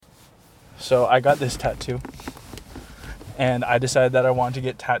So I got this tattoo. And I decided that I wanted to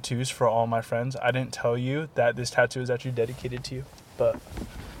get tattoos for all my friends. I didn't tell you that this tattoo is actually dedicated to you. But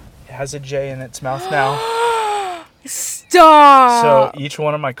it has a J in its mouth now. Stop! So each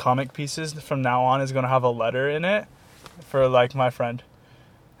one of my comic pieces from now on is going to have a letter in it for, like, my friend.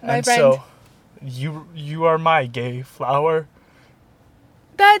 So you are my gay flower.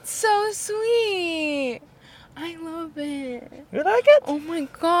 That's so sweet. I love it. You like it? Oh my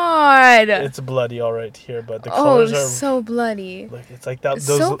god. It's bloody all right here, but the colors are so bloody. Like, it's like that. It's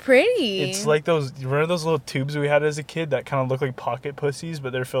those, so pretty. It's like those. You remember those little tubes we had as a kid that kind of look like pocket pussies,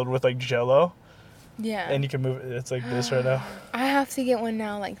 but they're filled with like Jello. Yeah. And you can move it. It's like this right now. I have to get one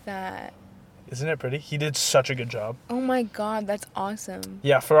now like that. Isn't it pretty? He did such a good job. Oh my god, that's awesome.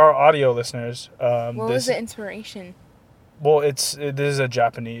 Yeah, for our audio listeners. What was the inspiration? Well, this is a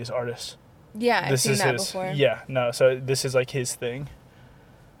Japanese artist. Yeah, I've seen that before. Yeah, no, so this is like his thing.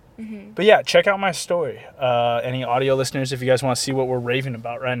 Mm-hmm. But yeah, check out my story. Any audio listeners, if you guys want to see what we're raving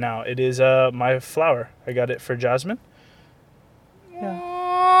about right now, it is my flower. I got it for Jasmine. Yeah.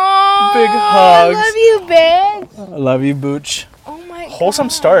 Aww, Big hugs. I love you, babe. I love you, Booch. Oh my god. Wholesome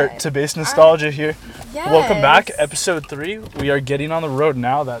start to base nostalgia here. Yes. Welcome back, episode 3. We are getting on the road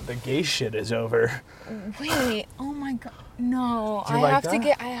now that the gay shit is over. Wait, oh my god. No, I have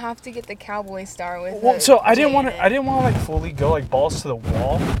to get the cowboy star with. Well, so I didn't want to like fully go like balls to the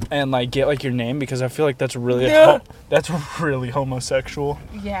wall and like get like your name because I feel like that's really that's really homosexual.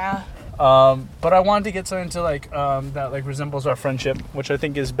 Yeah. But I wanted to get something to like that like resembles our friendship, which I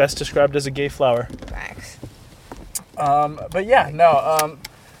think is best described as a gay flower. Facts. But yeah, no.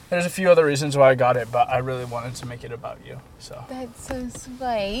 There's a few other reasons why I got it, but I really wanted to make it about you. So. That's so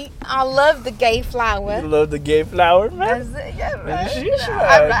sweet. I love the gay flower. You love the gay flower, man? That's it, yeah, man. Sheesh, man.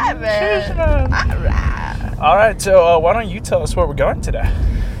 All right, man. Sheesh, man. All right. All right, so why don't you tell us where we're going today?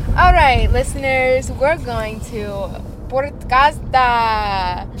 All right, listeners, we're going to Port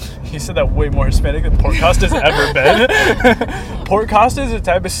Costa. You said that way more Hispanic than Port Costa's ever been. Port Costa is a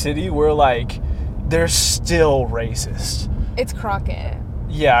type of city where, like, they're still racist. It's Crockett.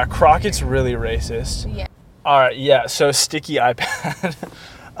 Yeah, Crockett's really racist. Yeah. All right, yeah, so sticky iPad.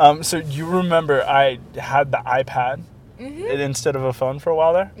 So you remember I had the iPad instead of a phone for a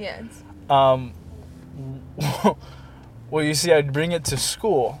while there? Yes. Well, you see, I'd bring it to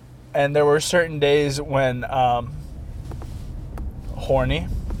school, and there were certain days when horny.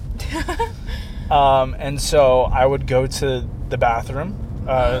 And so I would go to the bathroom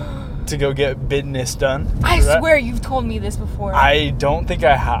to go get business done. I swear you've told me this before. I don't think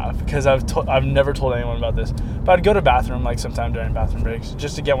I have, because I've never told anyone about this. But I'd go to bathroom like sometime during bathroom breaks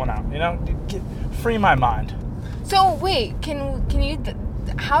just to get one out, you know, free my mind. So wait, can you?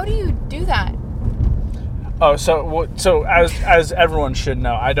 How do you do that? Oh, so as everyone should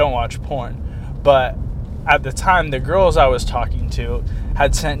know, I don't watch porn, but at the time, the girls I was talking to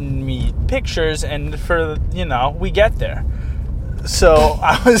had sent me pictures, and we get there. So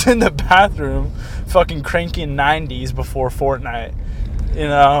I was in the bathroom fucking cranking 90s before Fortnite,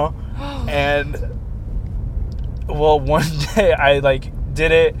 and well, one day I like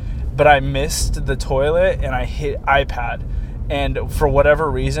did it, but I missed the toilet and I hit iPad, and for whatever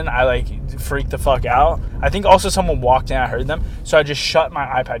reason I like freaked the fuck out. I think also someone walked in, I heard them, so I just shut my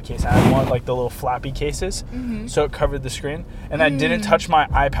iPad case. I had one like the little flappy cases, so it covered the screen, and I didn't touch my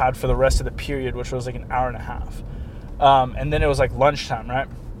iPad for the rest of the period, which was like an hour and a half. And then it was like lunchtime, right?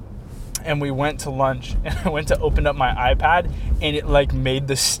 And we went to lunch, and I went to open up my iPad, and it like made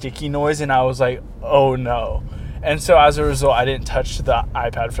the sticky noise, and I was like, oh no. And so as a result, I didn't touch the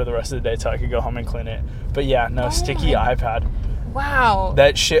iPad for the rest of the day till I could go home and clean it. But yeah, no, sticky iPad. Wow.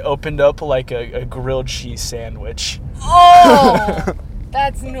 That shit opened up like a grilled cheese sandwich. Oh,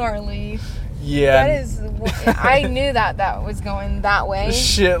 that's gnarly. Yeah. That is, I knew that was going that way. This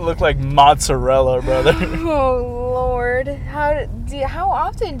shit looked like mozzarella, brother. Oh, Lord. How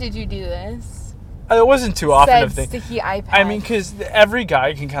often did you do this? It wasn't too often of thing. Sticky iPad. I mean, because every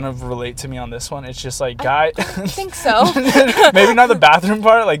guy can kind of relate to me on this one. It's just like, guy. I don't think so. Maybe not the bathroom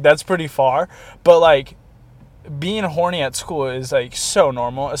part. Like, that's pretty far. But, like, being horny at school is, like, so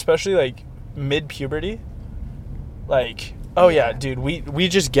normal. Especially, like, mid-puberty. Like, oh, yeah, dude. We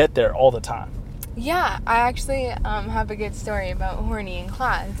just get there all the time. Yeah. I actually have a good story about horny in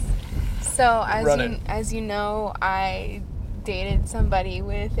class. So, as you know, I dated somebody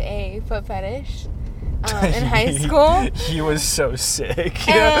with a foot fetish. In high school. He was so sick.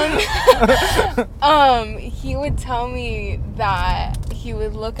 And he would tell me that he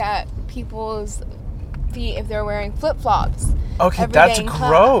would look at people's feet if they're wearing flip-flops. Okay, that's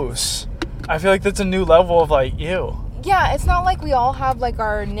gross. I feel like that's a new level of like, ew. Yeah, it's not like we all have, like,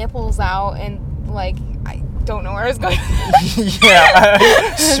 our nipples out and, like, I don't know where I was going.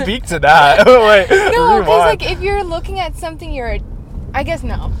 Yeah, speak to that. Wait, no, because, like, if you're looking at something, I guess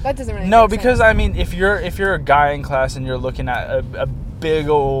no. That doesn't really make because, sense. I mean, if you're a guy in class and you're looking at a big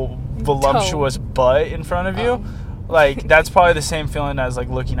old voluptuous butt in front of you, like, that's probably the same feeling as, like,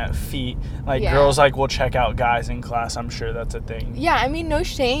 looking at feet. Like, girls, like, will check out guys in class. I'm sure that's a thing. Yeah, I mean, no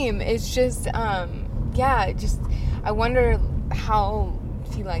shame. It's just, I wonder how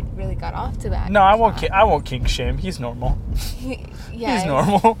he, like, really got off to that. No, I won't kink shame. He's normal. He's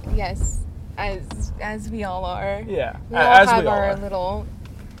normal. Yes, as we all are. Yeah, we all have our little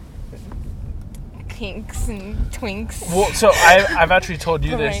kinks and twinks. Well, so I've actually told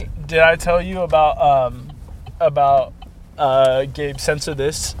you this. Right. Did I tell you about Gabe censor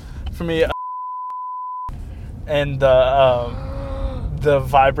this for me and the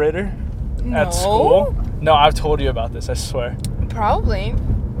vibrator at school? No, I've told you about this, I swear. Probably.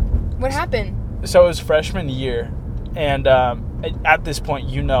 What happened? So it was freshman year, and at this point,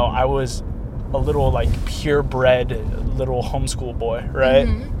 I was a little, like, purebred little homeschool boy, right?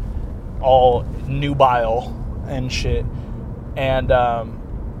 Mm-hmm. All nubile and shit. And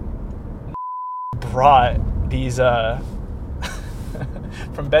brought these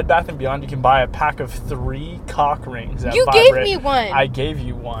from Bed Bath & Beyond. You can buy a pack of 3 cock rings that vibrate. You gave me one. I gave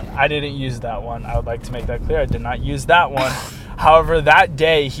you one. I didn't use that one. I would like to make that clear. I did not use that one. However, that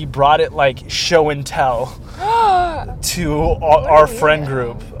day he brought it, like, show and tell to our friend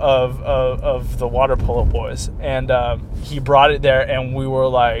group of the water polo boys, and he brought it there, and we were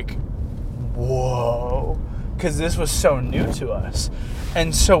like, whoa, because this was so new to us.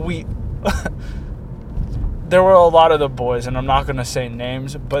 And so we there were a lot of the boys, and I'm not going to say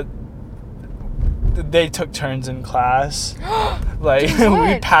names, but they took turns in class. Like,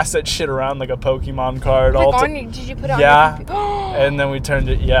 we passed that shit around like a Pokemon card. Did you put it on your and then we turned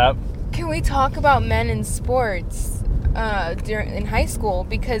it, Can we talk about men in sports in high school?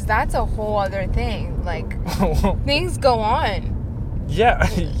 Because that's a whole other thing. Like, things go on. Yeah,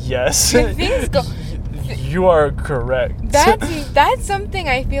 yes. Things go... You are correct. That's something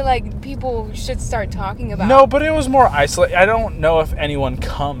I feel like people should start talking about. No, but it was more isolated. I don't know if anyone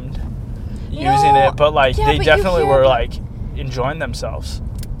cummed using it, but, like, they definitely were, like, enjoying themselves.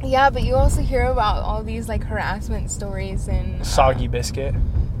 Yeah, but you also hear about all these, like, harassment stories and soggy biscuit.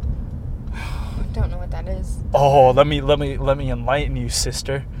 I don't know what that is. Oh, let me enlighten you,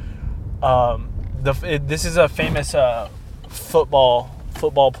 sister. This is a famous football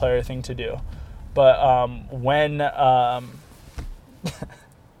player thing to do. But when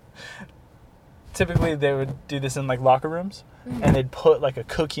typically they would do this in, like, locker rooms, mm-hmm. and they'd put, like, a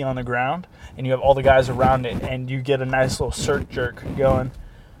cookie on the ground, and you have all the guys around it, and you get a nice little circ jerk going,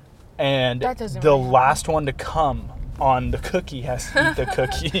 and the last one to come on the cookie has to eat the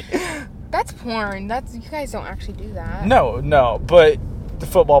cookie. That's porn. You guys don't actually do that. No, but the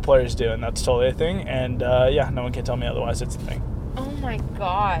football players do, and that's totally a thing, and no one can tell me otherwise. It's a thing. Oh my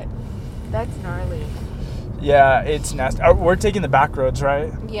god. That's gnarly. Yeah, it's nasty. We're taking the back roads,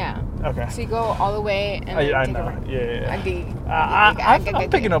 right? Yeah. Okay. So you go all the way and then I take know. a right. Yeah. I'm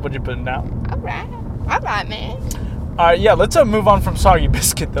picking up what you're putting down. All right, man. All right, yeah, let's move on from soggy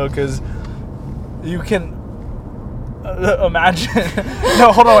biscuit, though, because you can imagine.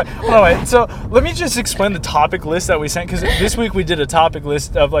 No, hold on, wait. So let me just explain the topic list that we sent, because this week we did a topic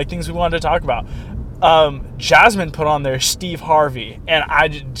list of, like, things we wanted to talk about. Jasmine put on there Steve Harvey, and I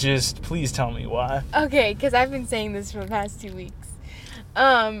just please tell me why. Okay, because I've been saying this for the past 2 weeks.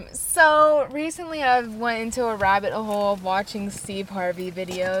 So recently I went into a rabbit hole of watching Steve Harvey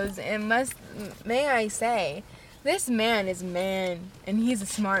videos, and may I say, this man is man, and he's a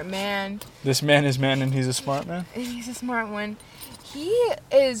smart man. This man is man, and he's a smart man? And he's a smart one. He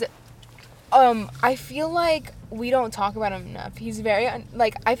is... I feel like we don't talk about him enough. He's very,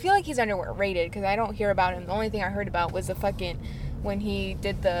 I feel like he's underrated because I don't hear about him. The only thing I heard about was when he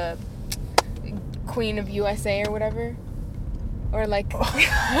did the Queen of USA or whatever. Or, like, the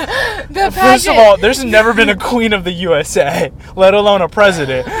pageant. First of all, there's never been a Queen of the USA, let alone a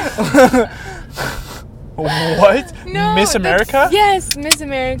president. What? No, Miss America? Yes, Miss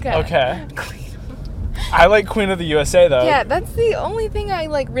America. Okay. I like Queen of the USA, though. Yeah, that's the only thing I,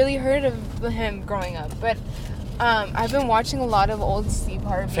 like, really heard of him growing up. But I've been watching a lot of old Steve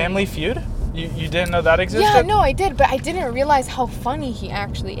Harvey. Family Feud? You didn't know that existed? Yeah, no, I did, but I didn't realize how funny he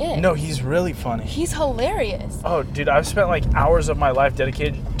actually is. No, he's really funny. He's hilarious. Oh, dude, I've spent, like, hours of my life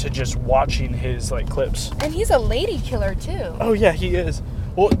dedicated to just watching his, like, clips. And he's a lady killer, too. Oh, yeah, he is.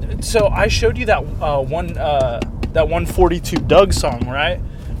 Well, so I showed you that that 142 Doug song, right?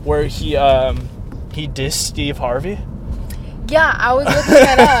 Where he dissed Steve Harvey. Yeah, I was looking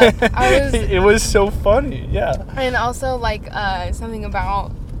that up. It was so funny, yeah. And also, like, something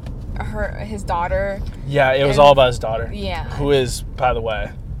about his daughter. Yeah, it was all about his daughter. Yeah. Who is, by the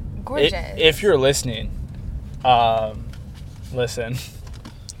way... gorgeous. If you're listening, listen.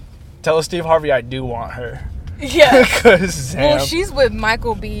 Tell Steve Harvey I do want her. Yeah. Well, she's with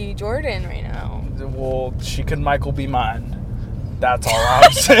Michael B. Jordan right now. Well, she could Michael B. mine. That's all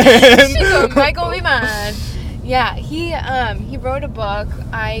I'm saying. She could Michael B. mine. Yeah, he wrote a book.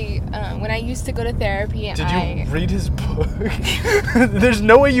 When I used to go to therapy, Did you read his book? There's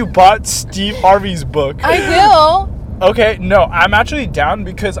no way you bought Steve Harvey's book. I will. Okay, no, I'm actually down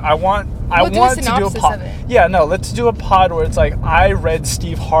because I want to do a pod. Yeah, no, let's do a pod where it's like I read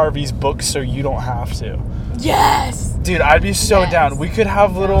Steve Harvey's book so you don't have to. Yes. Dude, I'd be so down. We could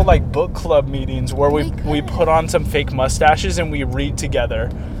have little like book club meetings where we put on some fake mustaches and we read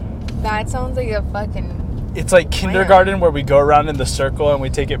together. That sounds like a fucking... It's like kindergarten where we go around in the circle and we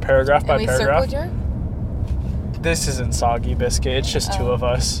take it paragraph by paragraph. Circle jerk? This isn't Soggy Biscuit. It's just two of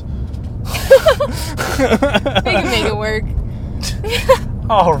us. We can make it work.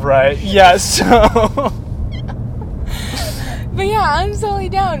 All right. Yeah, so... But yeah, I'm totally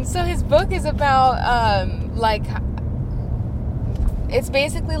down. So his book is about, like... It's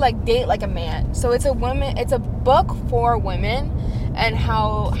basically like Date Like a Man. So it's a book for women and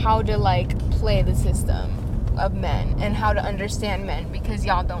how to, like, play the system of men and how to understand men because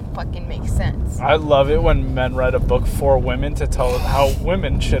y'all don't fucking make sense. I love it when men write a book for women to tell them how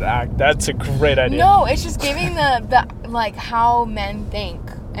women should act. That's a great idea. No, it's just giving the like how men think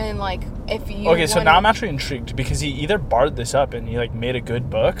and like if you Okay, so now I'm actually intrigued because he either barred this up and he like made a good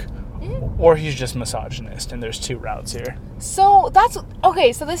book or he's just misogynist and there's two routes here. So that's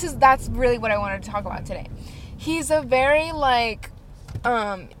okay, so that's really what I wanted to talk about today. He's a very like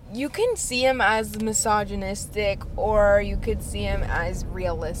you can see him as misogynistic or you could see him as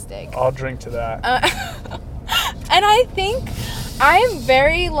realistic. I'll drink to that. And I think I'm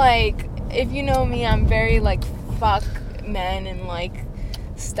very, like, if you know me, I'm very, like, fuck men and, like,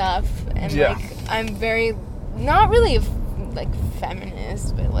 stuff. And, like, I'm very, not really, like,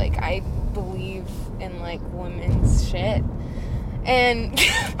 feminist, but, like, I believe in, like, women's shit. And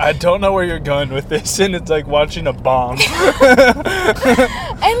I don't know where you're going with this, and it's like watching a bomb.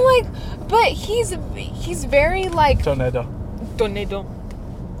 And like, but he's very like tornado,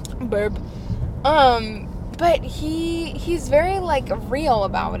 burp. But he's very like real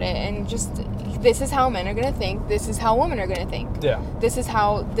about it, and just this is how men are gonna think. This is how women are gonna think. Yeah. This is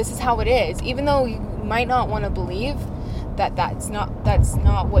how it is. Even though you might not want to believe that's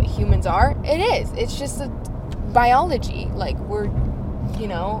not what humans are. It is. It's just a biology. Like we're, you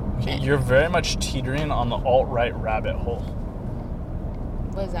know. You're very much teetering on the alt-right rabbit hole.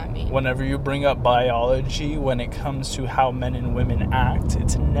 What does that mean? Whenever you bring up biology, when it comes to how men and women act,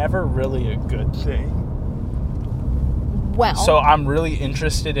 it's never really a good thing. Well. So I'm really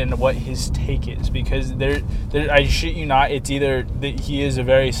interested in what his take is because there, I shit you not, it's either that he is a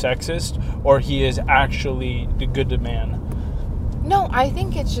very sexist or he is actually the good man. No, I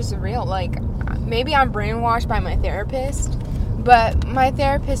think it's just real. Like, maybe I'm brainwashed by my therapist, but my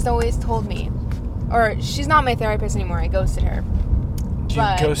therapist always told me, or she's not my therapist anymore, I ghosted her. You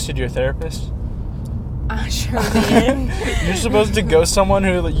ghosted your therapist? I sure did. You're supposed to ghost someone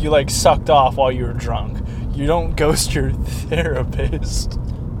who you, like, sucked off while you were drunk. You don't ghost your therapist.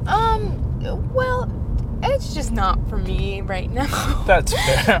 Well, it's just not for me right now. That's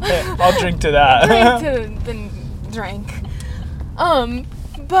fair. I'll drink to that. Drink to the drink.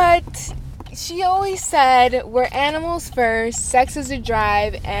 But she always said, we're animals first, sex is a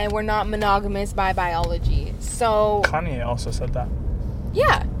drive, and we're not monogamous by biology. So... Kanye also said that.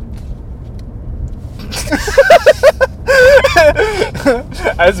 Yeah.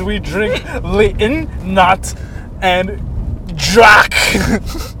 As we drink Leighton, Not, and Drac.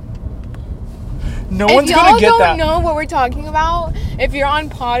 No one's gonna get that. If y'all don't know what we're talking about, if you're on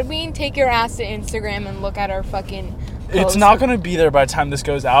Podbean, take your ass to Instagram and look at our fucking post. It's not gonna be there by the time this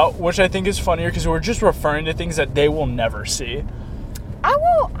goes out, which I think is funnier because we're just referring to things that they will never see.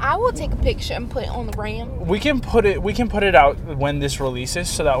 I will take a picture and put it on the gram. We can put it out when this releases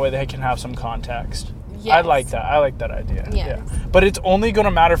so that way they can have some context. Yes. I like that idea. Yes. Yeah. But it's only going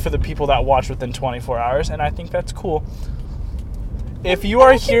to matter for the people that watch within 24 hours and I think that's cool. If you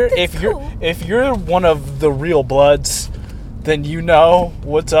are here, if you're one of the real bloods, then you know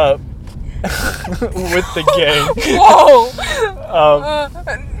what's up with the gang. Whoa.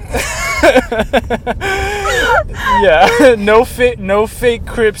 Yeah, no fake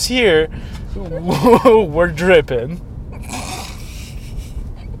Crips here. We're dripping.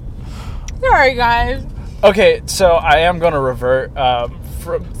 Sorry, guys. Okay, so I am going to revert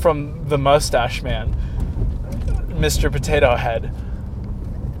from the mustache man, Mr. Potato Head.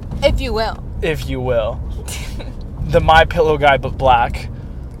 If you will. If you will. The My Pillow guy, but black.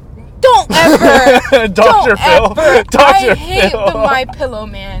 Don't ever. Dr. Phil. I hate the My Pillow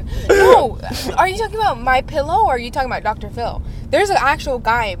man. No. Are you talking about My Pillow or are you talking about Dr. Phil? There's an actual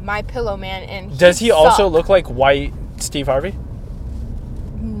guy, My Pillow man, and does he also look like white Steve Harvey?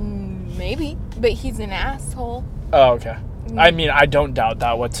 Maybe, but he's an asshole. Oh, okay. I mean, I don't doubt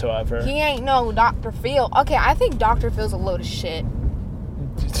that whatsoever. He ain't no Dr. Phil. Okay, I think Dr. Phil's a load of shit.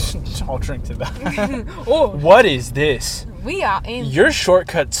 I'll drink to that. Oh. What is this? We are in. Your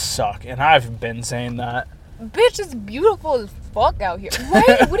shortcuts suck, and I've been saying that. Bitch, it's beautiful as fuck out here.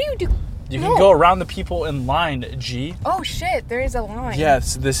 Right? What do you do? You can go around the people in line, G. Oh shit, there is a line.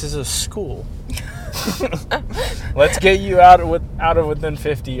 Yes, this is a school. Let's get you out of within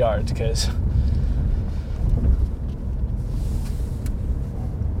 50 yards, because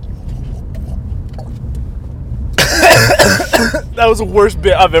that was the worst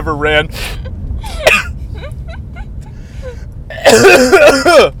bit I've ever ran.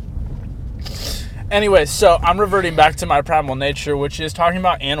 Anyway, so I'm reverting back to my primal nature, which is talking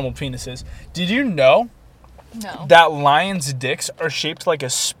about animal penises. Did you know that lions' dicks are shaped like a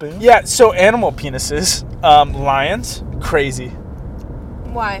spoon? Yeah, so animal penises, lions, crazy.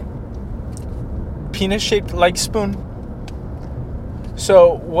 Why? Penis shaped like spoon.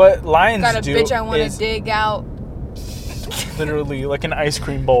 So what lions got a do bitch I want is to dig out. literally like an ice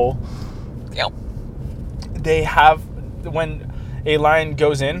cream bowl. Yep. They have, when a lion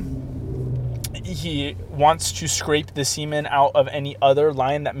goes in, he wants to scrape the semen out of any other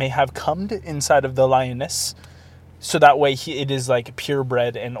lion that may have cummed inside of the lioness. So that way it is like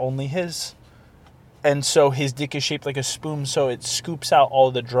purebred and only his. And so his dick is shaped like a spoon, so it scoops out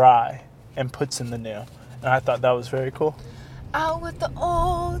all the dry and puts in the new. And I thought that was very cool. Out with the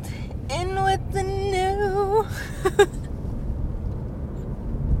old, in with the new.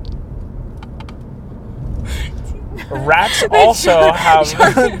 Rats also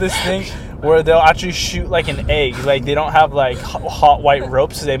have this thing where they'll actually shoot like an egg. Like they don't have like hot white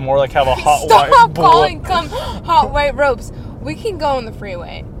ropes. They more like have a hot white bullet. Stop calling hot white ropes. We can go on the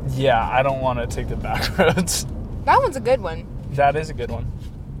freeway. Yeah, I don't want to take the back roads. That one's a good one. That is a good one.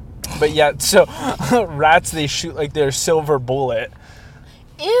 But yeah, so rats, they shoot like their silver bullet.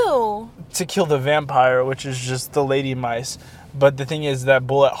 Ew. To kill the vampire, which is just the lady mice. But the thing is that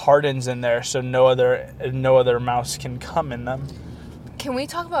bullet hardens in there, so no other mouse can come in them. Can we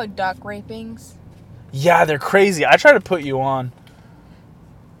talk about duck rapings? Yeah, they're crazy. I try to put you on.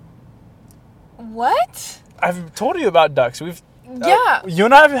 What? I've told you about ducks. Yeah. You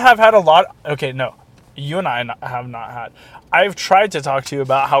and I have had a lot. Okay, no. You and I have not had. I've tried to talk to you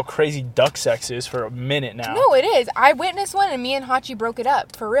about how crazy duck sex is for a minute now. No, it is. I witnessed one and me and Hachi broke it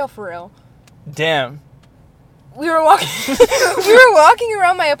up. For real. Damn. We were walking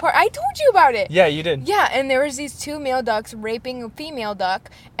around my apartment. I told you about it. Yeah, you did. Yeah, and there was these two male ducks raping a female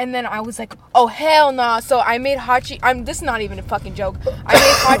duck, and then I was like, oh, hell nah. So I made Hachi, this is not even a fucking joke. I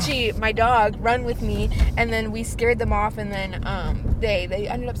made Hachi, my dog, run with me, and then we scared them off, and then they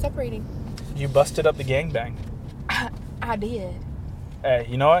ended up separating. You busted up the gangbang. I did. Hey,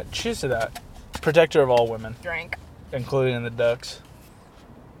 you know what? Cheers to that. Protector of all women. Drink. Including the ducks.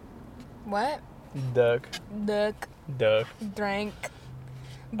 What? Duck. Drink.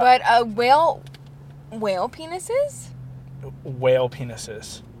 But whale penises? Whale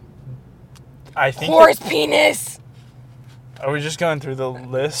penises. I think horse penis. Are we just going through the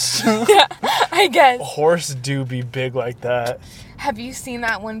list? Yeah, I guess. Horse do be big like that. Have you seen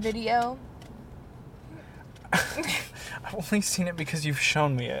that one video? I've only seen it because you've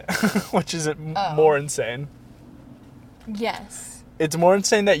shown me it, which is more insane. Yes. It's more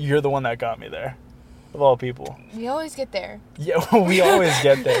insane that you're the one that got me there, of all people. We always get there. Yeah, we always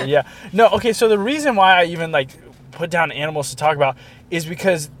get there, yeah. No, okay, so the reason why I even, put down animals to talk about is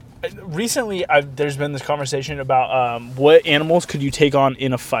because recently there's been this conversation about what animals could you take on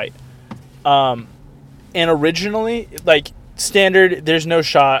in a fight. And originally, standard, there's no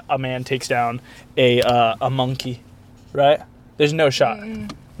shot a man takes down a monkey, right? There's no shot.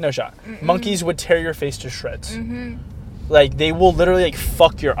 Mm-mm. No shot. Mm-mm. Monkeys would tear your face to shreds. Mm-hmm. They will literally,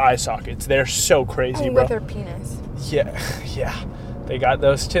 fuck your eye sockets. They're so crazy, bro. With their penis. Yeah. They got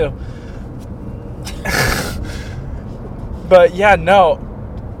those, too. But, yeah, no.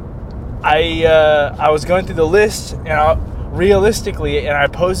 I was going through the list, and realistically, and I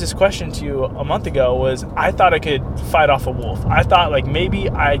posed this question to you a month ago, was I thought I could fight off a wolf. I thought, maybe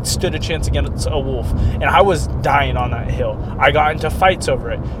I stood a chance against a wolf, and I was dying on that hill. I got into fights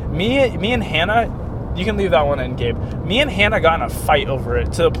over it. Me and Hannah, You can leave that one in, Gabe. Me and Hannah got in a fight over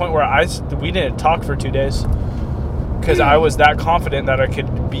it to the point where we didn't talk for 2 days because I was that confident that I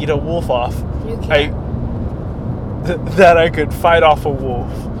could beat a wolf off. You can't. That I could fight off a wolf.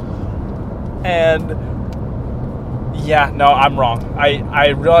 And yeah, no, I'm wrong. I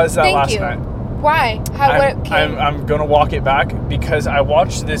realized that last night. Why? I'm gonna walk it back because I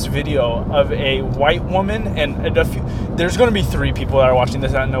watched this video of a white woman, and there's gonna be 3 people that are watching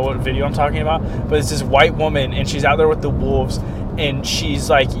this that know what video I'm talking about. But it's this white woman, and she's out there with the wolves, and she's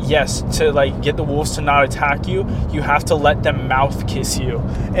like, yes, to like get the wolves to not attack you, you have to let them mouth kiss you.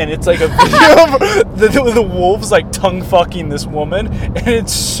 And it's like a video of the wolves like tongue fucking this woman, and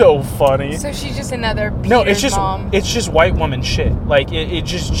it's so funny. So she's just another Peter's No, it's just mom. It's just white woman shit. Like it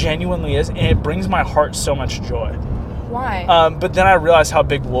just genuinely is, and it brings my heart so much joy. Why? But then I realized how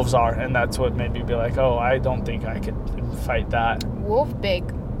big wolves are, and that's what made me be like, oh, I don't think I could fight that.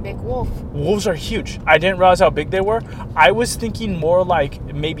 Big wolf. Wolves are huge. I didn't realize how big they were. I was thinking more like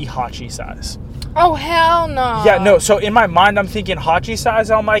maybe Hachi size. Oh, hell no. Yeah, no. So in my mind, I'm thinking Hachi size.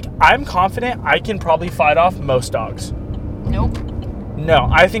 I'm like, I'm confident I can probably fight off most dogs. Nope. No,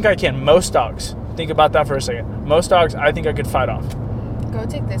 I think I can. Most dogs. Think about that for a second. Most dogs, I think I could fight off. Go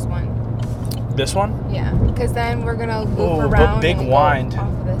take this one. This one? Yeah, because then we're going to loop around. But big and wind. Go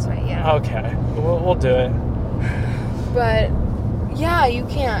off of this way, yeah. Okay. We'll do it. But, yeah, you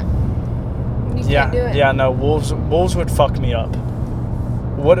can't. You can't do it. Yeah, no, wolves would fuck me up.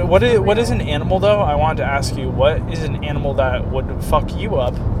 What is an animal though? I wanted to ask you, what is an animal that would fuck you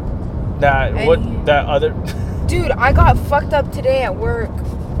up? Dude, I got fucked up today at work.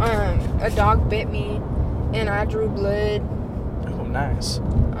 A dog bit me, and I drew blood. Oh, nice.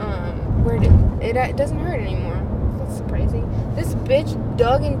 It doesn't hurt anymore. That's surprising. This bitch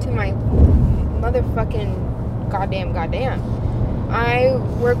dug into my motherfucking goddamn. I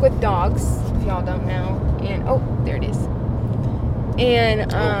work with dogs, if y'all don't know, and there it is.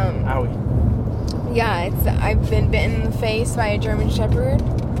 And Owie. yeah, I've been bitten in the face by a German Shepherd.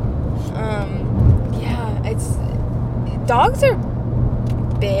 Dogs are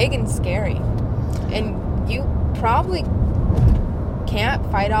big and scary, and you probably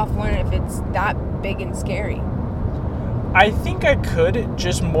can't fight off one if it's that big and scary. I think I could,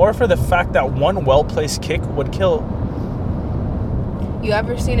 just more for the fact that one well-placed kick would kill. You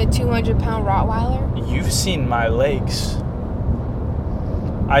ever seen a 200-pound Rottweiler? You've seen my legs.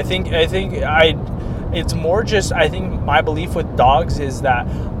 I think it's more just, I think my belief with dogs is that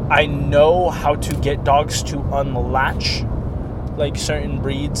I know how to get dogs to unlatch, like certain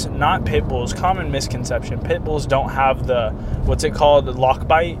breeds, not pit bulls. Common misconception. Pit bulls don't have the, what's it called, the lock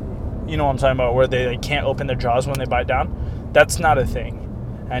bite? You know what I'm talking about, where they can't open their jaws when they bite down? That's not a thing.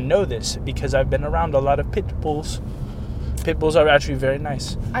 I know this because I've been around a lot of pit bulls. Pit bulls are actually very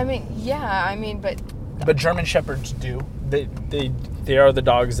nice. But German Shepherds do. They are the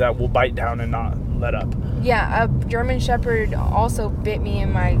dogs that will bite down and not let up. Yeah, a German Shepherd also bit me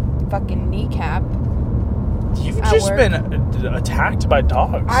in my fucking kneecap. You've just been attacked by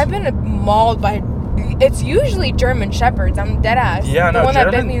dogs. I've been mauled by... It's usually German Shepherds. I'm dead ass. Yeah, the one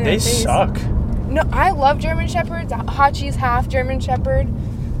German, that bit me in the face. suck. No, I love German Shepherds. Hachi's half German Shepherd.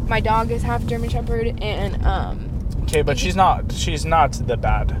 My dog is half German Shepherd, and Okay, but she's not the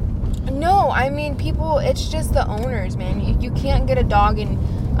bad. No, I mean people. It's just the owners, man. You can't get a dog and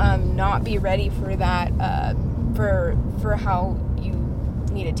not be ready for that. For how you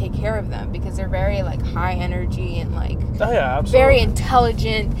need to take care of them, because they're very high energy and absolutely. very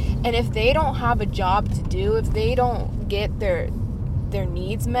intelligent. And if they don't have a job to do, if they don't get their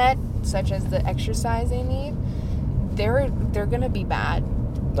needs met, such as the exercise they need, they're gonna be bad.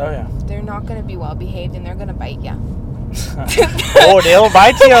 Oh yeah. They're not gonna be well behaved, and they're gonna bite ya. Oh, they'll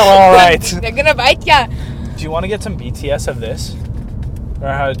bite you, all right. They're gonna bite ya. Do you want to get some BTS of this, or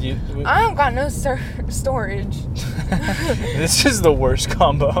how do you? I don't got no storage. This is the worst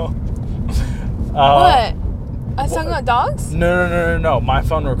combo. What? Us talking about dogs? No. My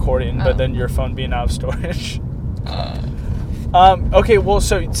phone recording, but then your phone being out of storage. Okay, well,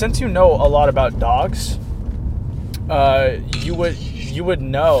 so since you know a lot about dogs, you would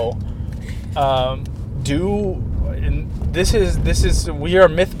know. And this is we are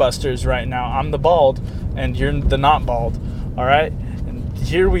Mythbusters right now. I'm the bald, and you're the not bald. All right, and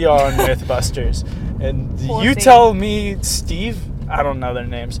here we are on Mythbusters, and you tell me, Steve. I don't know their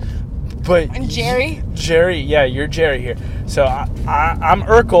names, but and Jerry. Jerry, yeah, you're Jerry here. So I'm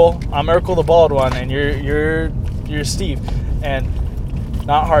Urkel. I'm Urkel the bald one, and you're Steve, and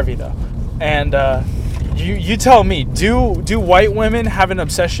not Harvey though. And you tell me, do white women have an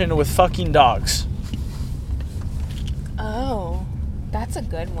obsession with fucking dogs? Oh, that's a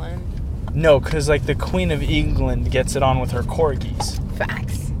good one. No, because, like, the Queen of England gets it on with her corgis.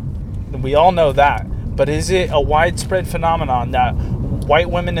 Facts. We all know that. But is it a widespread phenomenon that white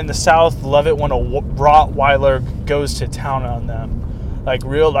women in the South love it when a Rottweiler goes to town on them? Like,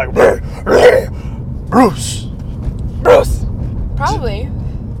 real, like, Bruce. Probably.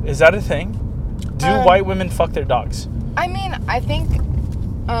 Is that a thing? Do white women fuck their dogs? I mean, I think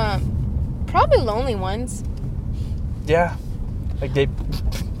probably lonely ones. Yeah. Like, they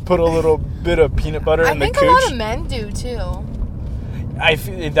put a little bit of peanut butter in the cooch. I think a lot of men do, too. I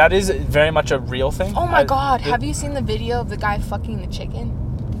feel that is very much a real thing. Oh, my God. Have you seen the video of the guy fucking the chicken?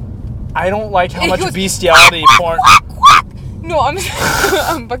 I don't like how much bestiality porn... No,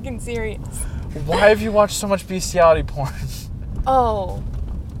 I'm fucking serious. Why have you watched so much bestiality porn? Oh.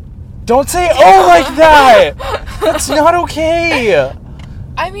 Don't say "oh" like that. That's not okay.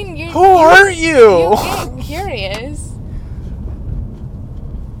 I mean, who hurt you? You get curious.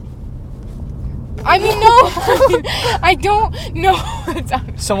 I mean, no. I don't know.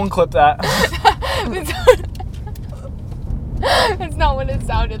 Someone clip that. That's not what it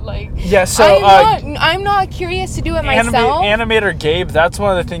sounded like. Yeah, so I'm not curious to do it myself. Animator Gabe, that's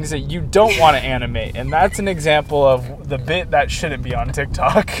one of the things that you don't want to animate, and that's an example of the bit that shouldn't be on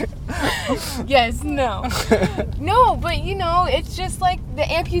TikTok. Yes, no. No, but it's just like the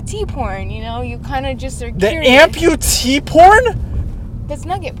amputee porn, you kind of just are curious. The amputee porn? That's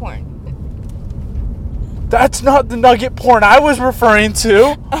nugget porn. That's not the nugget porn I was referring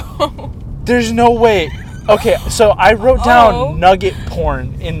to. Oh. There's no way. Okay, so I wrote down nugget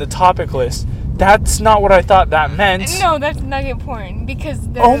porn in the topic list. That's not what I thought that meant. No, that's nugget porn because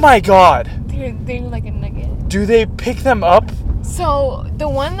oh my God. They're like a nugget. Do they pick them up? So the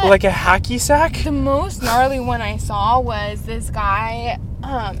one that like a hacky sack? The most gnarly one I saw was this guy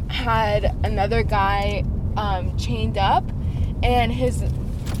had another guy chained up, and his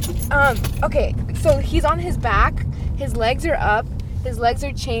okay, so he's on his back, his legs are up. His legs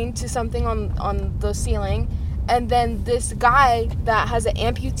are chained to something on the ceiling. And then this guy that has an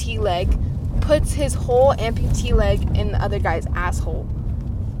amputee leg puts his whole amputee leg in the other guy's asshole.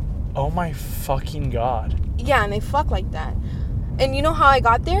 Oh my fucking God. Yeah, and they fuck like that. And you know how I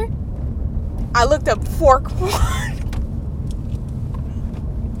got there? I looked up fork porn.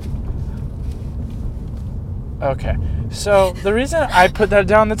 Okay. So, the reason I put that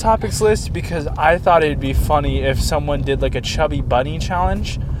down the topics list because I thought it'd be funny if someone did like a chubby bunny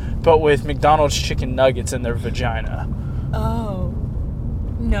challenge, but with McDonald's chicken nuggets in their vagina. Oh.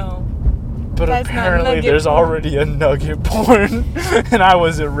 No. But that's apparently there's porn. Already a nugget porn, and I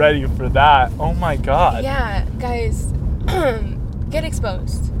wasn't ready for that. Oh my God. Yeah, guys, get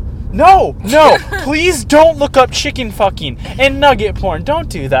exposed. No, please don't look up chicken fucking and nugget porn. Don't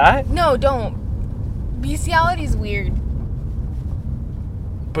do that. No, don't. Bestiality is weird.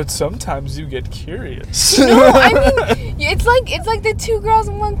 But sometimes you get curious. No, I mean, it's like the 2 girls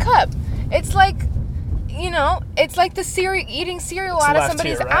in 1 cup. It's like, it's like the eating cereal out of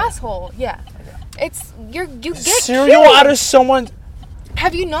somebody's asshole. Yeah. It's you get cereal curious. Out of someone.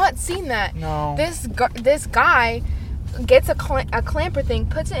 Have you not seen that? No. This guy gets a clamper thing,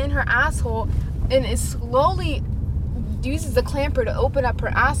 puts it in her asshole, and is slowly uses the clamper to open up her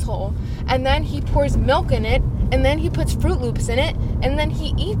asshole, and then he pours milk in it, and then he puts Fruit Loops in it, and then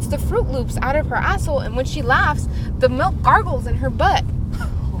he eats the Fruit Loops out of her asshole, and when she laughs, the milk gargles in her butt.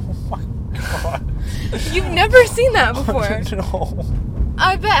 Oh my God. You've never seen that before. No.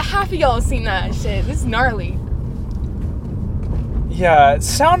 I bet half of y'all have seen that shit. This is gnarly. Yeah,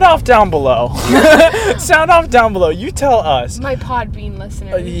 sound off down below. Sound off down below. You tell us. My Podbean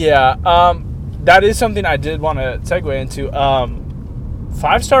listeners. Yeah, that is something I did want to segue into.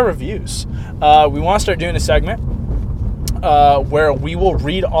 5-star reviews. We want to start doing a segment where we will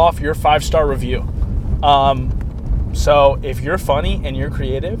read off your 5-star review. So if you're funny and you're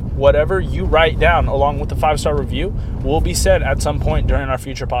creative, whatever you write down along with the 5-star review will be said at some point during our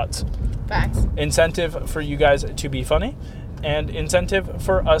future pods. Facts. Incentive for you guys to be funny, and incentive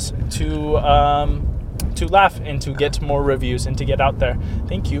for us to laugh and to get more reviews and to get out there.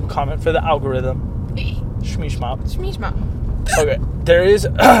 Thank you. Comment for the algorithm. Shmeeshmop. Shmeeshmop. Okay, there is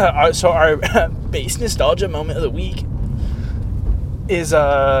so our base nostalgia moment of the week is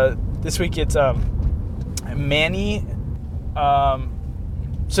this week it's Manny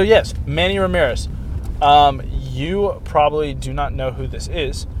so yes, Manny Ramirez. You probably do not know who this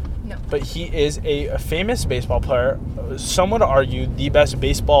is. No. But he is a famous baseball player. Some would argue the best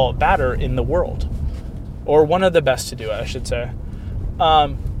baseball batter in the world. Or one of the best to do it, I should say.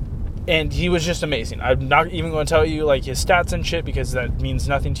 And he was just amazing. I'm not even going to tell you like his stats and shit because that means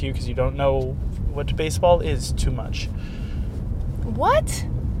nothing to you because you don't know what baseball is too much. What?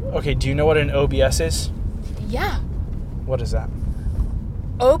 Okay, do you know what an OBS is? Yeah. What is that?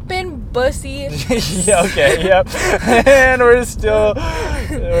 Open bussy. Yeah, okay, yep. And we're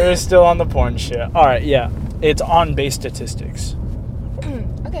still on the porn shit. All right, yeah. It's on-base statistics.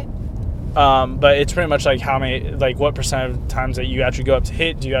 Okay. But it's pretty much like how many, like what percent of times that you actually go up to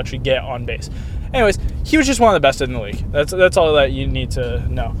hit do you actually get on base. Anyways, he was just one of the best in the league. That's all that you need to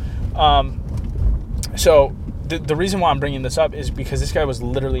know. So the reason why I'm bringing this up is because this guy was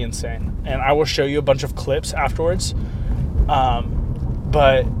literally insane, and I will show you a bunch of clips afterwards.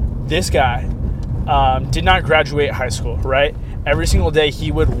 But this guy did not graduate high school, right? Every single day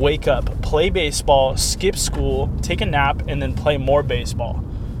he would wake up, play baseball, skip school, take a nap, and then play more baseball.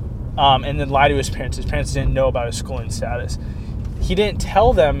 And then lie to his parents. His parents didn't know about his schooling status. He didn't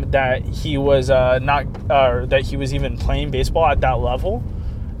tell them that he was that he was even playing baseball at that level.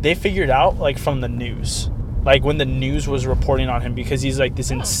 They figured out like from the news, like when the news was reporting on him, because he's like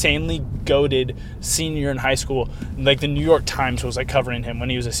this insanely goated senior in high school. Like the New York Times was like covering him when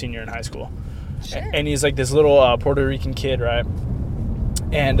he was a senior in high school. Sure. And he's like this little Puerto Rican kid, right?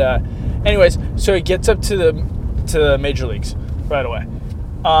 And anyways, so he gets up to the major leagues right away.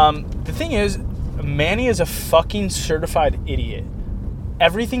 The thing is, Manny is a fucking certified idiot.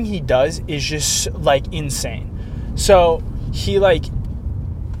 Everything he does is just like insane. So he like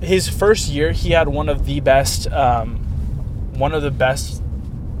his first year he had one of the best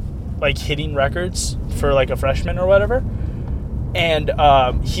like hitting records for like a freshman or whatever. And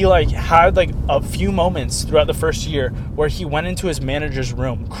he like had like a few moments throughout the first year where he went into his manager's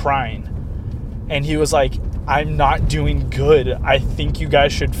room crying, and he was like, "I'm not doing good. I think you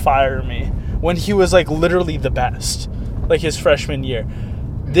guys should fire me." When he was like literally the best, like his freshman year.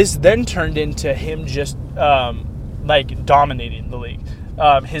 This then turned into him just like dominating the league.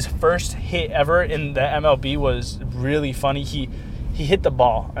 His first hit ever in the MLB was really funny. He hit the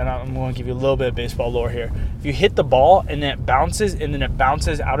ball, and I'm going to give you a little bit of baseball lore here. If you hit the ball and then it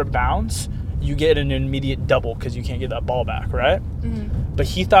bounces out of bounds, you get an immediate double because you can't get that ball back, right? Mm-hmm. But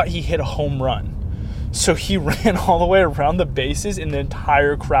he thought he hit a home run. So he ran all the way around the bases, and the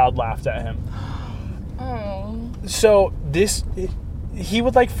entire crowd laughed at him. Oh. So he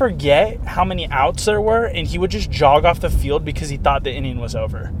would like forget how many outs there were, and he would just jog off the field because he thought the inning was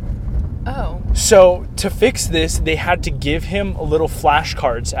over. Oh. So to fix this, they had to give him little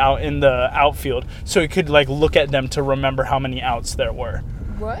flashcards out in the outfield so he could like look at them to remember how many outs there were.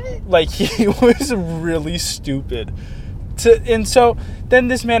 What? Like he was really stupid. And so then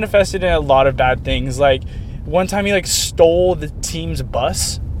this manifested in a lot of bad things. Like one time he like stole the team's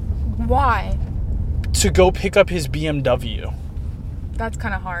bus. Why? To go pick up his BMW. That's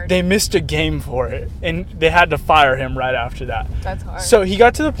kind of hard. They missed a game for it, and they had to fire him right after that. That's hard. So he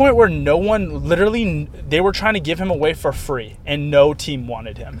got to the point where no one, literally, they were trying to give him away for free, and no team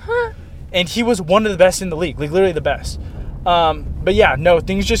wanted him. Huh. And he was one of the best in the league, like literally the best. But yeah, no,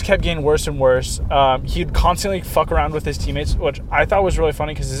 things just kept getting worse and worse. He'd constantly fuck around with his teammates, which I thought was really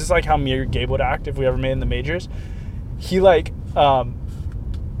funny because this is like how me or Gabe would act if we ever made in the majors. He like,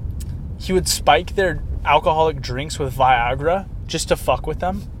 he would spike their alcoholic drinks with Viagra just to fuck with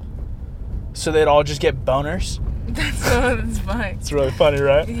them, so they'd all just get boners. That's funny. It's really funny,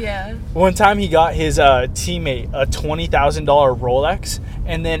 right? Yeah. One time he got his teammate a $20,000 Rolex,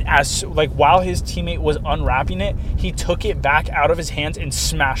 and then while his teammate was unwrapping it, he took it back out of his hands and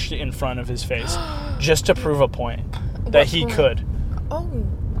smashed it in front of his face just to prove a point that he could. Oh.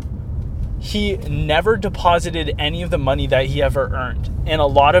 He never deposited any of the money that he ever earned, and a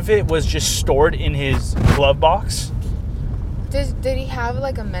lot of it was just stored in his glove box. Did he have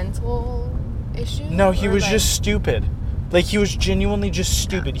like a mental issue? No, he was just stupid. Like he was genuinely just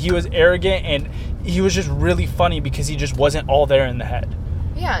stupid. He was arrogant, and he was just really funny because he just wasn't all there in the head.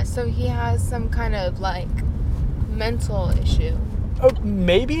 Yeah, so he has some kind of like mental issue.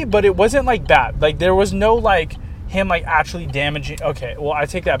 Maybe, but it wasn't like bad. Like there was no like him like actually damaging. Okay, well I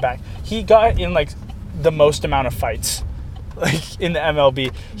take that back. He got in like the most amount of fights. Like in the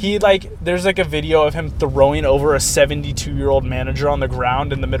MLB, there's like a video of him throwing over a 72-year-old manager on the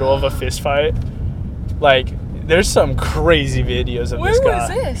ground in the middle of a fist fight. Like there's some crazy videos of this guy. Where was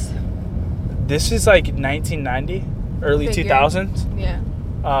this? This is like 1990, early 2000s.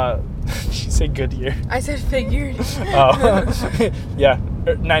 Yeah. She said good year. I said figured. Oh, yeah,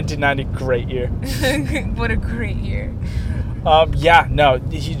 1990, great year. What a great year. Yeah, no,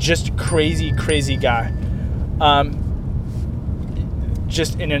 he's just crazy guy.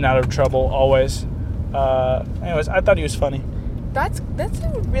 Just in and out of trouble always. Anyways, I thought he was funny. That's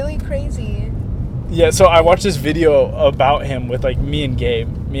really crazy. Yeah, so I watched this video about him with like me and Gabe.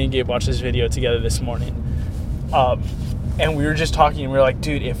 Me and Gabe watched this video together this morning. And we were just talking, and we were like,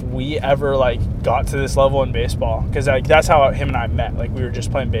 dude, if we ever, like, got to this level in baseball, because, like, that's how him and I met. Like, we were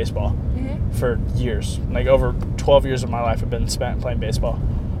just playing baseball for years. Like, over 12 years of my life have been spent playing baseball.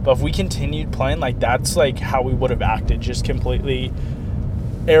 But if we continued playing, like, that's, like, how we would have acted. Just completely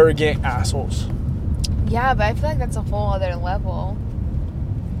arrogant assholes. Yeah, but I feel like that's a whole other level.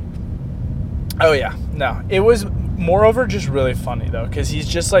 Oh, yeah. No. It was, moreover, just really funny, though, because he's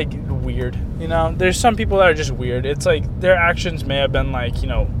just, like, weird. You know? There's some people that are just weird. It's like their actions may have been, like, you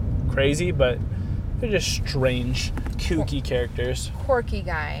know, crazy, but they're just strange, kooky characters. Quirky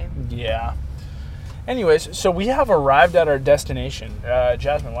guy. Yeah. Anyways, so we have arrived at our destination.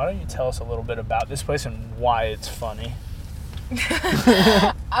 Jasmine, why don't you tell us a little bit about this place and why it's funny?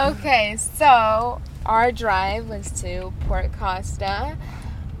 Okay, so our drive was to Port Costa,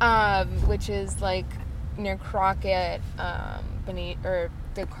 which is like near Crockett,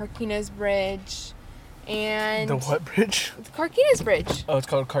 the Carquinez Bridge, and The what bridge? the Carquinez Bridge. Oh, it's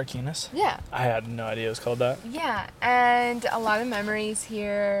called Carquinez? Yeah. I had no idea it was called that. Yeah, and a lot of memories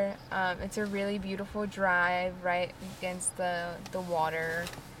here. It's a really beautiful drive right against the water,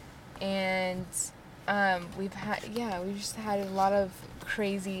 and we've just had a lot of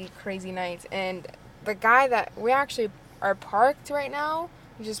crazy nights. And the guy that we actually are parked right now,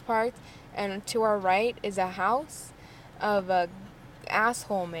 we just parked, and to our right is a house of a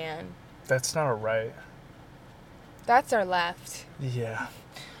asshole man. That's not a right. That's our left. Yeah.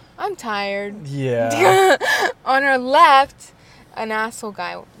 I'm tired. Yeah. On our left, an asshole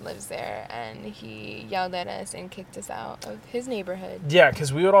guy lives there, and he yelled at us and kicked us out of his neighborhood. Yeah,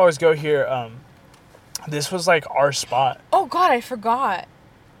 because we would always go here. This was like our spot. Oh God, I forgot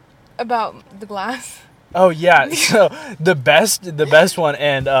about the glass. Oh yeah, so the best one,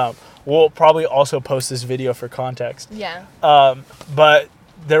 and we'll probably also post this video for context. Yeah. But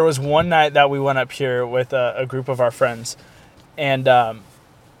there was one night that we went up here with a group of our friends, and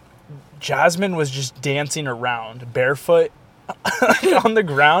Jasmine was just dancing around barefoot on the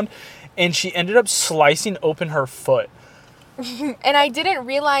ground, and she ended up slicing open her foot. And I didn't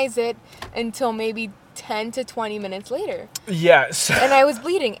realize it until maybe 10 to 20 minutes later. Yeah. So, and I was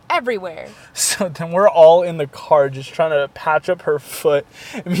bleeding everywhere. So then we're all in the car just trying to patch up her foot.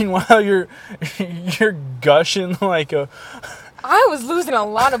 Meanwhile, you're gushing like a... I was losing a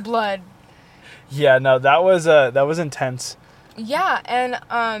lot of blood. Yeah, no, that was intense. Yeah, and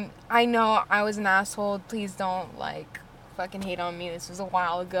I know I was an asshole. Please don't, like, fucking hate on me. This was a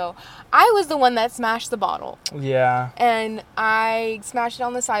while ago. I was the one that smashed the bottle. Yeah. And I smashed it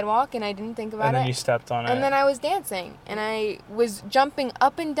on the sidewalk, and I didn't think about it. And then you stepped on it. And then I was dancing, and I was jumping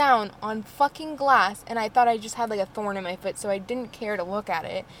up and down on fucking glass, and I thought I just had, like, a thorn in my foot, so I didn't care to look at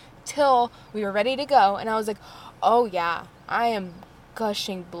it till we were ready to go, and I was like, oh, yeah, I am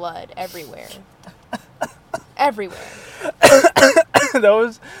gushing blood everywhere. Everywhere.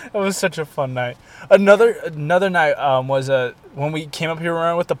 That was such a fun night. Another night was when we came up here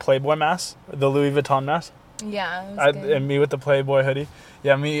around with the Playboy mask, the Louis Vuitton mask. Yeah, it was good. And me with the Playboy hoodie.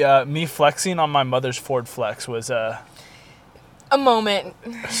 Yeah, me flexing on my mother's Ford Flex was a moment.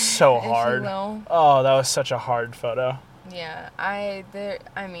 So hard. If you will. Oh, that was such a hard photo. Yeah,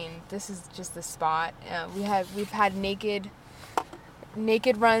 this is just the spot. We've had naked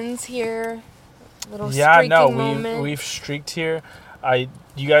runs here. We've streaked here.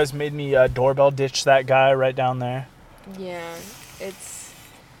 You guys made me doorbell ditch that guy right down there. Yeah, it's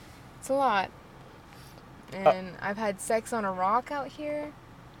a lot. And I've had sex on a rock out here.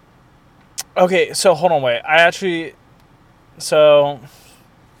 Okay, so hold on, wait.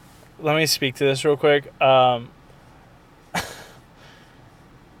 Let me speak to this real quick. I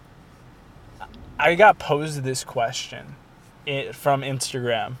got posed this question from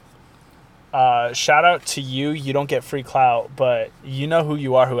Instagram. Shout out to you. You don't get free clout, but you know who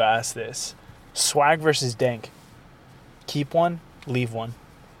you are who asked this. Swag versus dank. Keep one, leave one.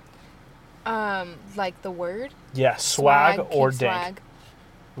 Like the word? Yeah, swag or dank. Swag.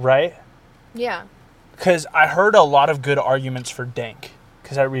 Right? Yeah. Because I heard a lot of good arguments for dank.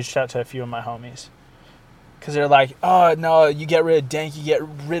 Because I reached out to a few of my homies. Because they're like, oh, no, you get rid of dank, you get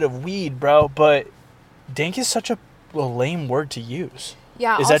rid of weed, bro. But dank is such a lame word to use.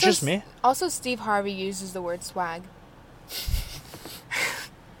 Yeah. Is that just me? Also, Steve Harvey uses the word swag.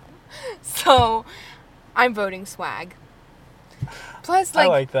 So, I'm voting swag. Plus, I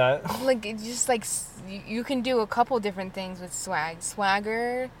like that. Like, it's just like, you can do a couple different things with swag.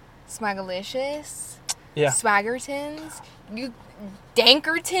 Swagger, swagalicious, yeah. Swaggertons,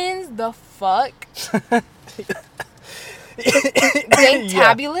 Dankertons, the fuck?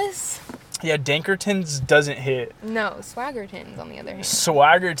 Danktabulous? Yeah, Dankertons doesn't hit. No, Swaggertons on the other hand.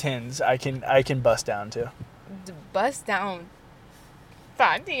 Swaggertons, I can bust down to. bust down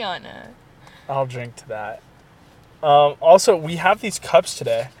Tatiana. I'll drink to that. Also, we have these cups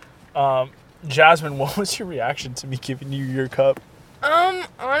today. Jasmine, what was your reaction to me giving you your cup?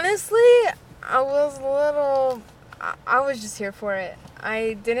 Honestly, I was just here for it.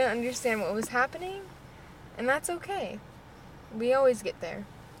 I didn't understand what was happening, and that's okay. We always get there.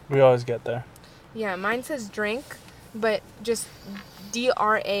 Yeah, mine says drink, but just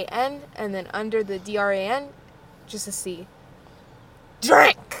DRAN, and then under the DRAN, just a C.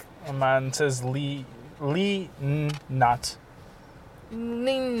 Drink! And mine says not.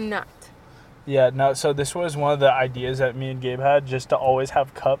 Not. Yeah, no, so this was one of the ideas that me and Gabe had, just to always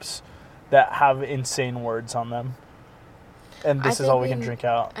have cups that have insane words on them. And this is all we can drink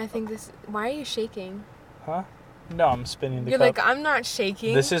out. I think this... Why are you shaking? Huh? No, I'm spinning the cup. You're like, I'm not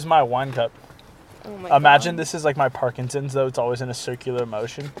shaking. This is my wine cup. Oh my Imagine God. This is like my Parkinson's, though. It's always in a circular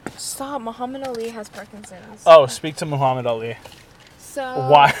motion. Stop. Muhammad Ali has Parkinson's. Oh, speak to Muhammad Ali. So...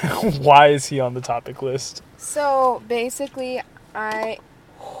 Why is he on the topic list? So, basically, I...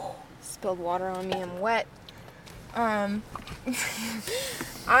 spilled water on me. I'm wet. I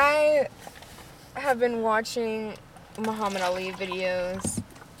have been watching Muhammad Ali videos,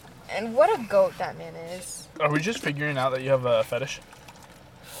 and what a goat that man is. Are we just figuring out that you have a fetish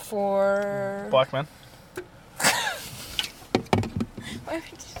for black men? Why would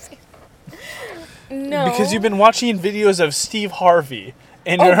you say that? No, because you've been watching videos of Steve Harvey,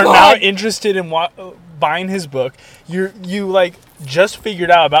 and you're now interested in buying his book. You like just figured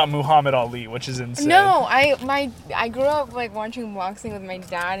out about Muhammad Ali, which is insane. No, I grew up like watching boxing with my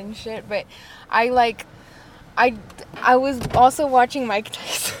dad and shit, but I was also watching Mike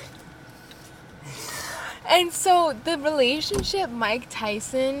Tyson. And so the relationship Mike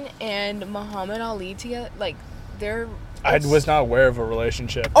Tyson and Muhammad Ali together, like I was not aware of a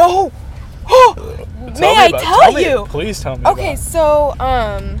relationship. Oh, may I tell you? Please tell me. Okay, so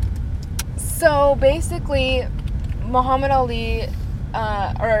basically, Muhammad Ali,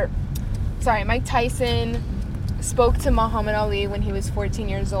 Mike Tyson spoke to Muhammad Ali when he was 14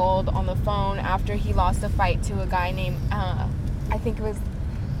 years old on the phone after he lost a fight to a guy named, I think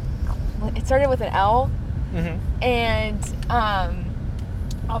it started with an L. Mm-hmm. And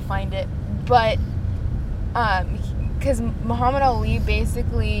I'll find it. But because Muhammad Ali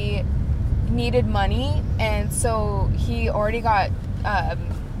basically needed money, and so he already got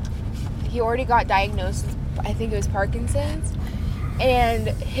diagnosed with, I think it was Parkinson's, and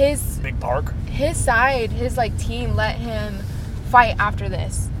his team let him fight after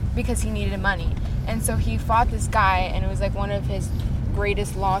this because he needed money. And so he fought this guy, and it was like one of his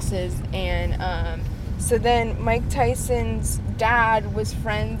greatest losses. And so then Mike Tyson's dad was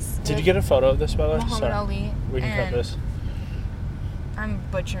friends with... Did you get a photo of this, by the way? Muhammad Ali. We can cut this. I'm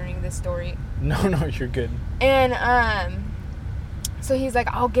butchering this story. No, you're good. And so he's like,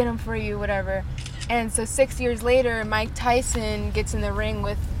 I'll get him for you, whatever. And so 6 years later, Mike Tyson gets in the ring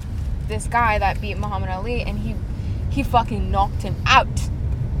with this guy that beat Muhammad Ali, and he fucking knocked him out.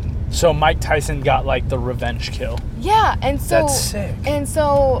 So Mike Tyson got like the revenge kill. Yeah, and so that's sick. And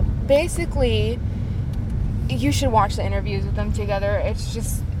so basically, you should watch the interviews with them together. It's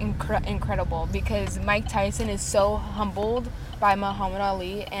just incredible because Mike Tyson is so humbled by Muhammad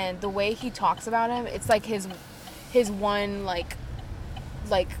Ali, and the way he talks about him, it's like his one like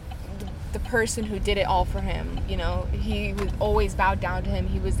the person who did it all for him. You know, he was always bowed down to him.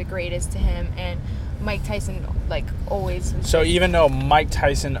 He was the greatest to him, and Mike Tyson like always was. So even though Mike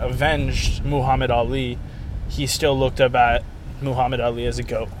Tyson avenged Muhammad Ali, he still looked up at Muhammad Ali as a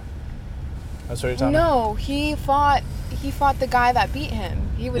goat. That's what you're telling me? No, he fought the guy that beat him.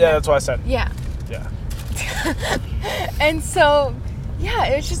 That's what I said. Yeah. Yeah. And so, yeah,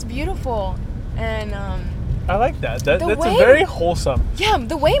 it's just beautiful. And I like that. That's a very wholesome. Yeah,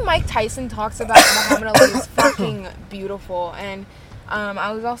 the way Mike Tyson talks about Muhammad Ali is fucking beautiful. And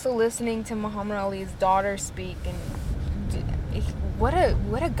I was also listening to Muhammad Ali's daughter speak, and what a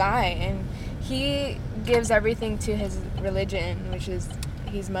guy. And he gives everything to his religion, which is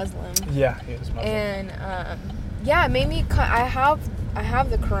he's Muslim. Yeah, he is Muslim. And it made me. I have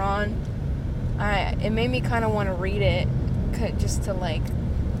the Quran. It made me kind of want to read it, just to like,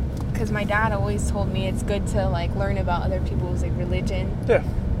 because my dad always told me it's good to like learn about other people's like religion. Yeah.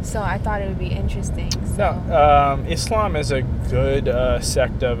 So I thought it would be interesting. So. No, Islam is a good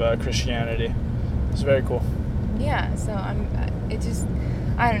sect of Christianity. It's very cool. Yeah. So I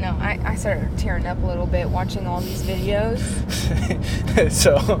don't know. I started tearing up a little bit watching all these videos.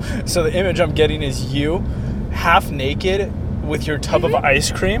 So the image I'm getting is you, half naked, with your tub of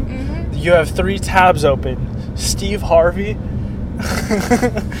ice cream. Mm-hmm. You have 3 tabs open: Steve Harvey,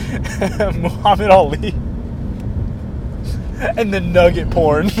 Muhammad Ali, And the nugget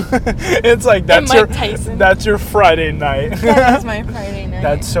porn. It's like that's your Friday night. That is my Friday night.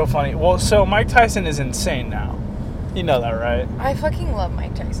 That's so funny. Well, so Mike Tyson is insane now. You know that, right? I fucking love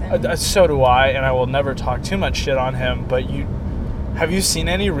Mike Tyson. So do I, and I will never talk too much shit on him. But have you seen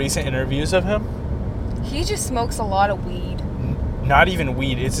any recent interviews of him? He just smokes a lot of weed. Not even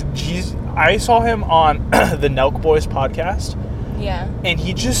weed. I saw him on the Nelk Boys podcast. Yeah. And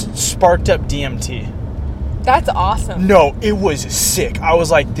he just sparked up DMT. That's awesome. No, it was sick. I was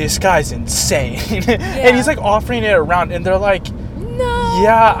like, this guy's insane. Yeah. And he's like offering it around, and they're like, no.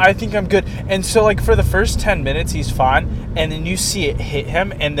 Yeah, I think I'm good. And so like for the first 10 minutes, he's fine. And then you see it hit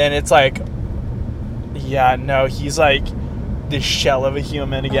him, and then it's like, yeah, no, he's like this shell of a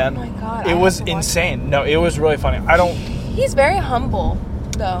human again. Oh my God. It was insane. No, it was really funny. He's very humble,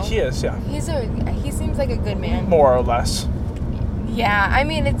 though. He is, yeah. He seems like a good man. More or less. Yeah, I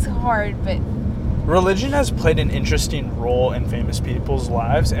mean, it's hard, but... Religion has played an interesting role in famous people's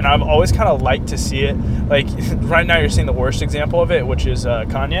lives, and I've always kind of liked to see it. Like, right now you're seeing the worst example of it, which is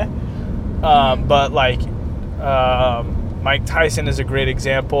Kanye. But, like, Mike Tyson is a great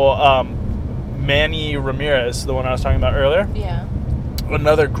example. Manny Ramirez, the one I was talking about earlier. Yeah.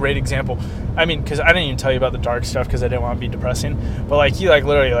 Another great example. I mean, because I didn't even tell you about the dark stuff because I didn't want to be depressing. But, like, he, like,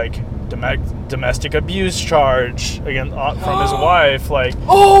 literally, like, domestic abuse charge again from his wife. Like,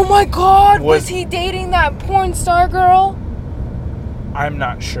 oh my God, was he dating that porn star girl? I'm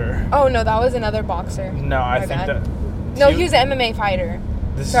not sure. Oh no, that was another boxer. No, I think that. No, he was an MMA fighter.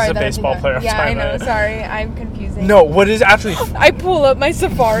 This is a baseball player. Yeah, I know. Sorry, I'm confusing. No, what is actually? I pull up my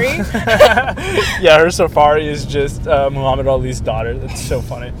Safari. Yeah, her Safari is just Muhammad Ali's daughter. That's so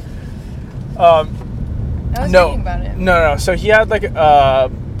funny. I was thinking about it. No. So he had like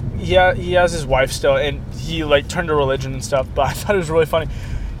he has his wife still, and he like turned to religion and stuff. But I thought it was really funny.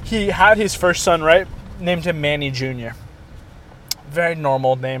 He had his first son, right? Named him Manny Jr. Very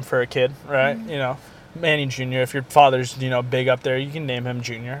normal name for a kid, right? Mm-hmm. You know, Manny Jr. If your father's, big up there, you can name him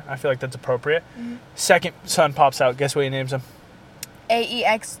Jr. I feel like that's appropriate. Mm-hmm. Second son pops out. Guess what he names him?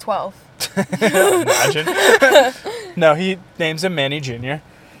 AEX12. Imagine. No, he names him Manny Jr.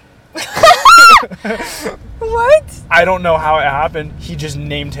 What? I don't know how it happened. He just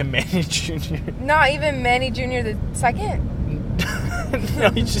named him Manny Jr. Not even Manny Jr. the second? No,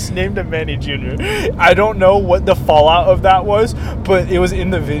 he just named him Manny Jr. I don't know what the fallout of that was, but it was in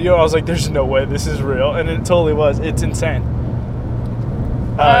the video. I was like, there's no way this is real. And it totally was. It's insane.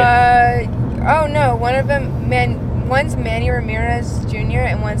 Oh no. One of them, one's Manny Ramirez Jr.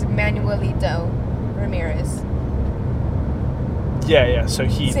 and one's Manuelito Ramirez. Yeah. So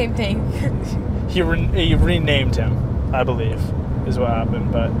same thing. he renamed him, I believe, is what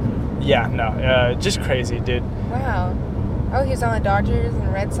happened. But yeah, no, just crazy, dude. Wow. Oh, he was on the Dodgers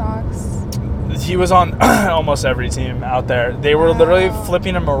and Red Sox. He was on almost every team out there. They were literally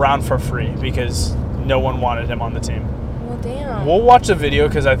flipping him around for free because no one wanted him on the team. Well, damn. We'll watch the video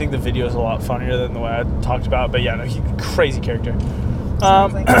because I think the video is a lot funnier than the way I talked about. But yeah, no, he's a crazy character.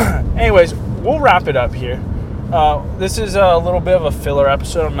 Anyways, we'll wrap it up here. This is a little bit of a filler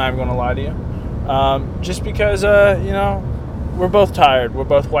episode. I'm not even going to lie to you. Just because, we're both tired. We're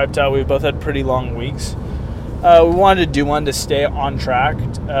both wiped out. We both had pretty long weeks. We wanted to do one to stay on track.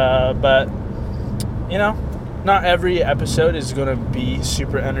 But, not every episode is going to be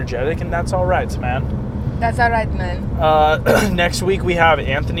super energetic, and that's all right, man. That's all right, man. Next week, we have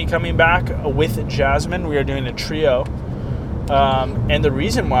Anthony coming back with Jasmine. We are doing a trio. And the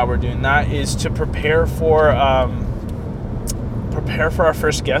reason why we're doing that is to prepare for our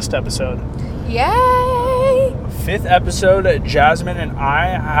first guest episode. Yay! 5th episode, Jasmine and I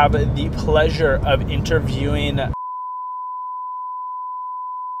have the pleasure of interviewing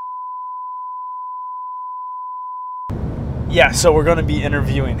so we're going to be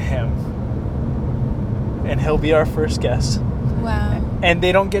interviewing him. And he'll be our first guest. Wow. And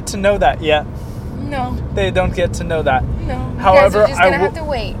they don't get to know that yet. No. They don't get to know that. No. However, you guys are just going to have to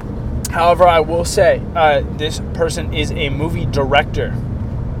wait. However, I will say, this person is a movie director.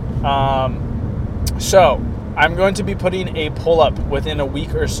 So, I'm going to be putting a pull-up within a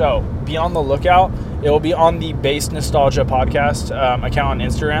week or so. Be on the lookout. It will be on the Base Nostalgia podcast account on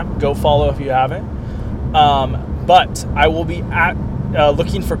Instagram. Go follow if you haven't. But I will be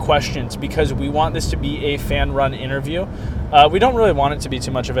looking for questions because we want this to be a fan-run interview. We don't really want it to be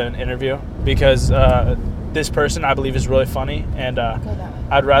too much of an interview because this person, I believe, is really funny, and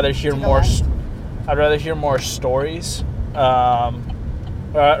I'd rather hear more. I'd rather hear more stories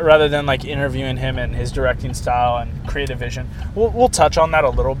rather than like interviewing him and his directing style and creative vision. We'll touch on that a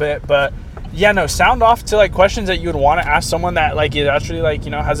little bit, but yeah, no. Sound off to like questions that you would want to ask someone that like is actually like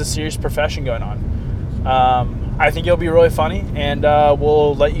has a serious profession going on. I think it'll be really funny, and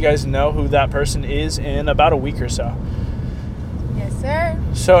we'll let you guys know who that person is in about a week or so. Yes, sir.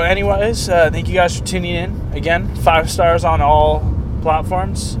 So anyways, thank you guys for tuning in. Again, 5 stars on all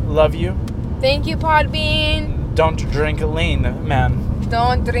platforms. Love you. Thank you, Podbean. Don't drink lean, man.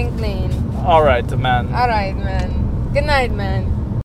 Don't drink lean. All right, man. All right, man. Good night, man.